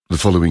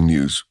following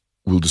news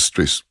will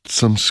distress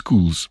some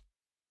schools.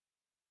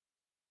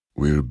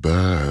 We're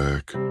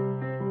back.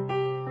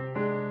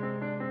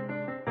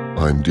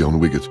 I'm Dion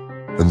Wiggett,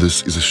 and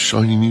this is a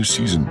shiny new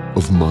season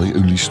of My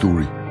Only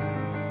Story,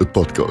 a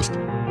podcast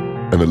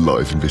and a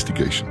live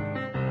investigation.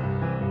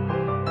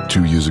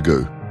 2 years ago,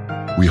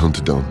 we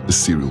hunted down a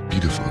serial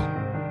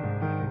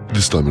pedophile.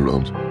 This time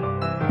around,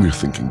 we're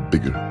thinking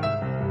bigger.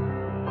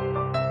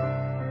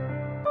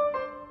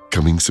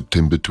 Coming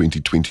September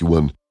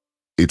 2021,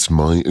 it's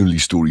My Only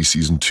Story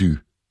Season 2,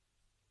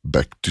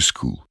 Back to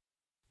School.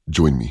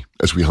 Join me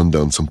as we hunt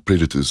down some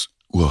predators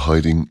who are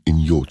hiding in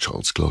your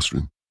child's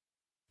classroom.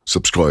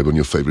 Subscribe on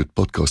your favorite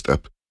podcast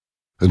app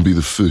and be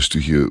the first to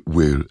hear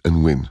where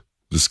and when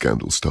the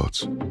scandal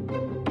starts.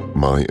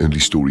 My Only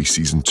Story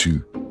Season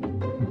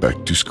 2,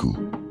 Back to School.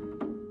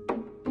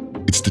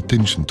 It's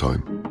detention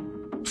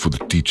time for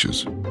the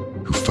teachers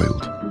who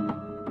failed.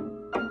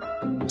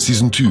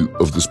 Season 2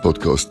 of this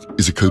podcast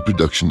is a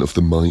co-production of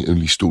the My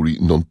Only Story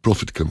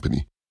non-profit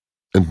company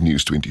and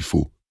News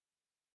 24.